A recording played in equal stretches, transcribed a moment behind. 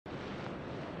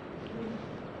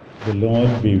The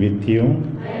Lord be with you.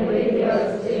 And with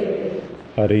your spirit.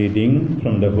 A reading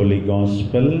from the Holy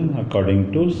Gospel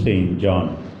according to Saint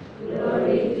John.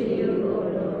 Glory to you, O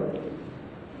Lord.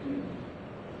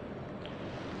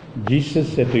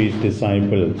 Jesus said to his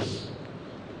disciples,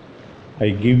 I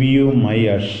give you my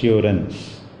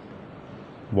assurance.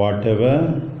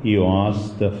 Whatever you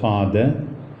ask the Father,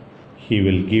 He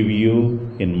will give you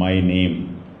in my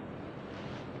name.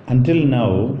 Until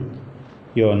now,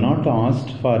 you have not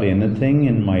asked for anything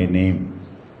in my name.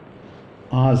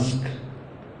 Ask,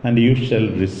 and you shall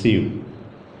receive,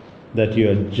 that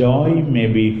your joy may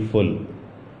be full.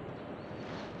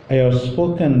 I have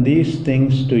spoken these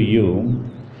things to you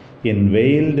in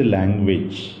veiled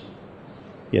language.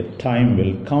 A time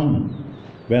will come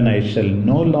when I shall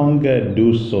no longer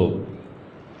do so,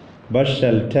 but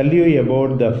shall tell you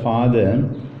about the Father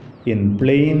in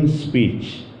plain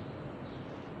speech.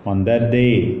 On that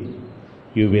day,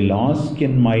 you will ask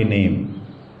in my name,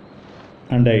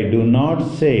 and I do not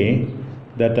say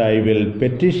that I will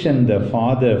petition the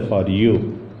Father for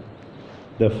you.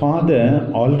 The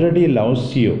Father already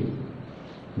loves you,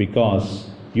 because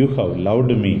you have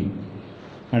loved me,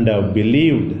 and have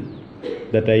believed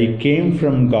that I came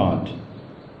from God.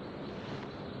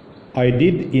 I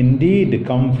did indeed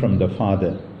come from the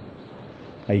Father.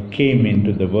 I came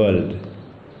into the world.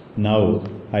 Now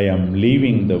I am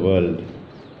leaving the world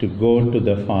to go to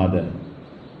the Father.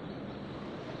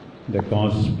 The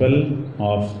Gospel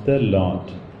of the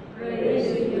Lord.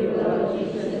 Praise to you, Lord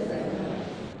Jesus.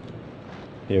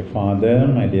 Dear Father,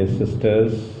 my dear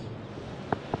sisters,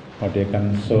 what a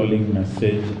consoling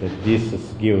message that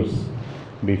Jesus gives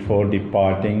before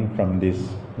departing from this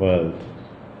world.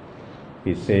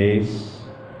 He says,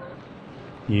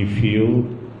 if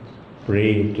you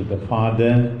pray to the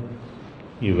Father,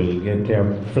 you will get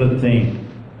everything.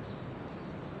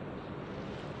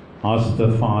 Ask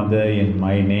the Father in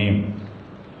my name.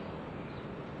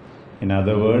 In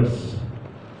other words,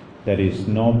 there is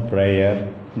no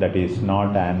prayer that is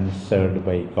not answered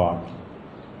by God.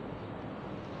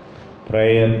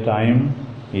 Prayer time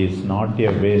is not a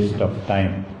waste of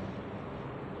time.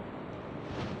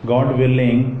 God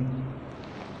willing,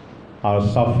 our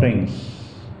sufferings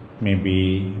may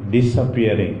be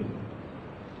disappearing.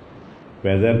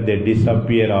 Whether they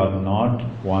disappear or not,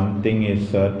 one thing is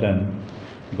certain.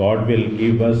 God will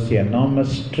give us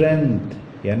enormous strength,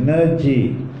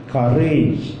 energy,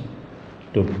 courage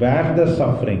to bear the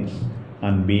sufferings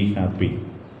and be happy.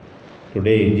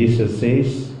 Today Jesus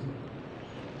says,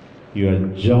 your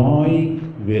joy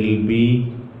will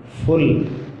be full.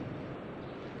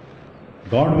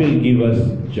 God will give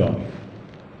us joy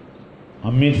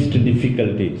amidst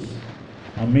difficulties,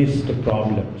 amidst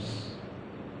problems.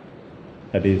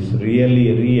 That is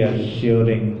really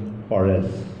reassuring for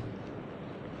us.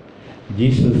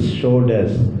 Jesus showed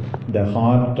us the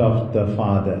heart of the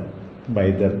Father by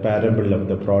the parable of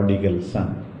the prodigal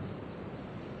son.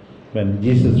 When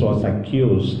Jesus was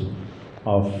accused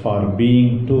for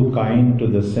being too kind to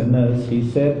the sinners,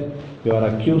 he said, you are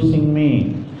accusing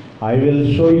me. I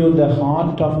will show you the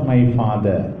heart of my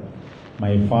Father.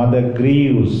 My Father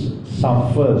grieves,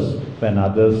 suffers when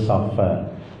others suffer.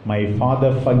 My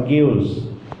Father forgives.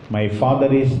 My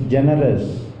Father is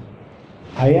generous.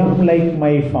 I am like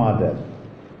my Father.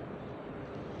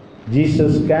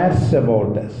 Jesus cares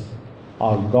about us.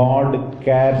 Our God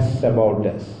cares about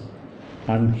us.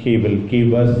 And He will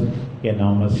give us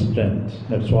enormous strength.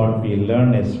 That's what we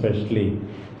learn especially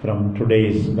from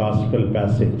today's Gospel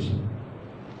passage.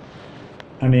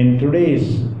 And in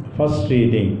today's first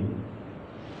reading,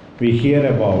 we hear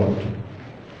about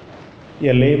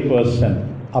a lay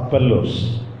person,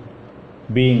 Apollos,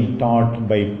 being taught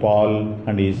by Paul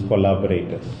and his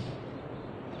collaborators.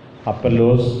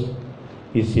 Apollos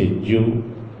is a Jew,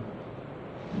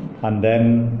 and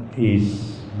then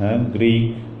is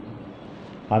Greek,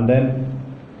 and then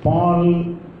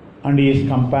Paul and his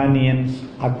companions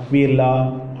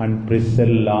Aquila and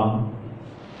Priscilla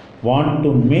want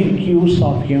to make use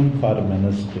of him for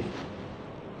ministry.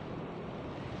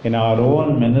 In our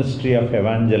own ministry of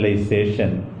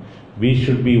evangelization, we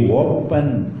should be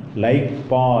open like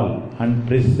Paul and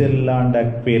Priscilla and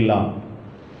Aquila.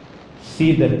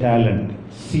 See the talent,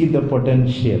 see the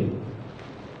potential,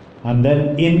 and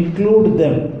then include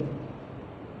them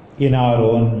in our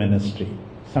own ministry.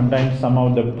 Sometimes some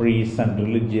of the priests and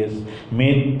religious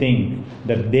may think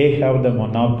that they have the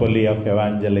monopoly of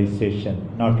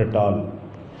evangelization. Not at all.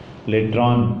 Later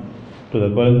on, to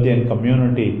the Corinthian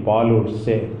community, Paul would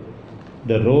say,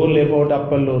 The role about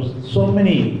Apollos, so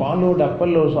many followed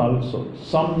Apollos also.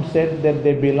 Some said that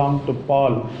they belong to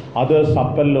Paul, others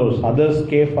Apollos, others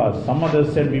Cephas, some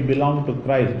others said we belong to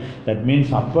Christ. That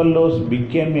means Apollos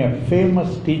became a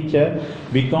famous teacher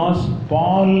because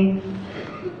Paul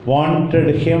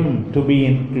wanted him to be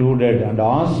included and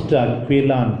asked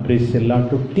Aquila and Priscilla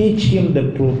to teach him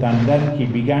the truth, and then he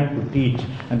began to teach,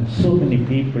 and so many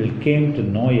people came to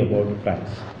know about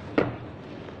Christ.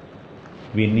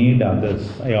 We need others.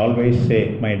 I always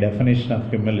say my definition of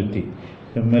humility.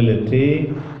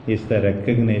 Humility is the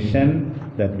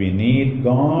recognition that we need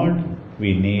God,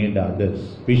 we need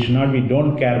others. We should not be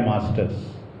don't care masters.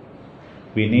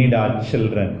 We need our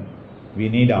children, we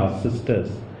need our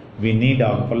sisters, we need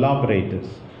our collaborators.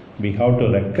 We have to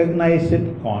recognize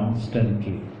it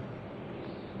constantly.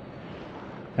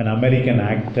 An American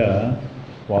actor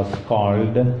was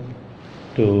called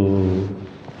to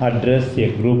address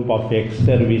a group of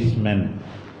ex-servicemen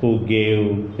who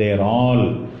gave their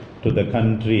all to the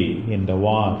country in the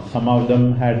war. Some of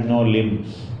them had no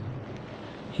limbs.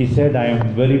 He said, I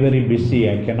am very, very busy,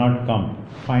 I cannot come.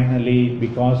 Finally,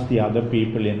 because the other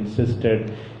people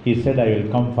insisted, he said, I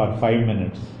will come for 5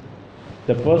 minutes.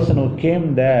 The person who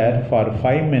came there for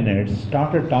 5 minutes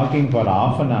started talking for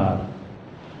half an hour.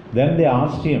 Then they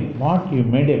asked him, what, you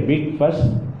made a big fuss?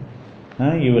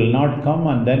 You will not come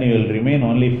and then you will remain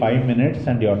only 5 minutes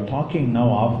and you are talking now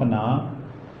half an hour.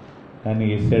 And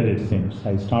he said, it seems.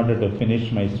 I started to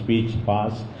finish my speech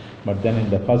fast, but then in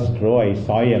the first row I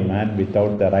saw a man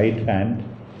without the right hand,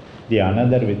 the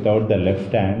another without the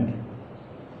left hand.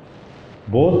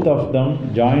 Both of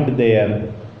them joined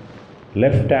their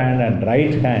left hand and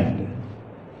right hand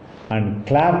and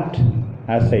clapped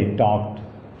as I talked.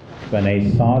 When I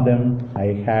saw them, I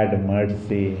had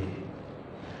mercy.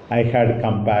 I had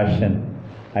compassion.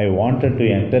 I wanted to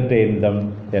entertain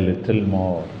them a little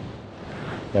more.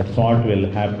 That's what will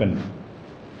happen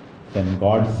when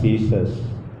God sees us.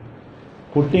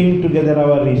 Putting together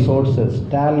our resources,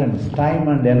 talents, time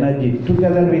and energy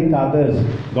together with others,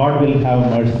 God will have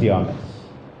mercy on us.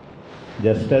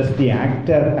 Just as the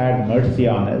actor had mercy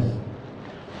on us,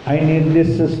 I need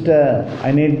this sister,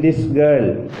 I need this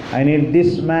girl, I need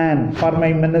this man for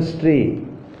my ministry.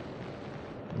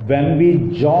 When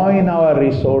we join our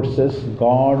resources,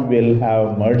 God will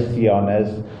have mercy on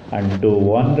us and do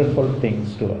wonderful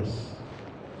things to us.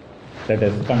 Let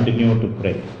us continue to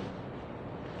pray.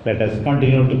 Let us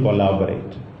continue to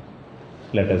collaborate.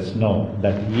 Let us know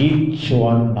that each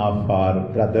one of our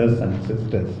brothers and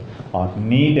sisters are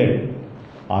needed,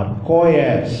 are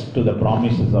co-heirs to the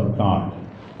promises of God,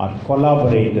 are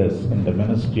collaborators in the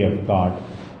ministry of God.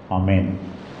 Amen.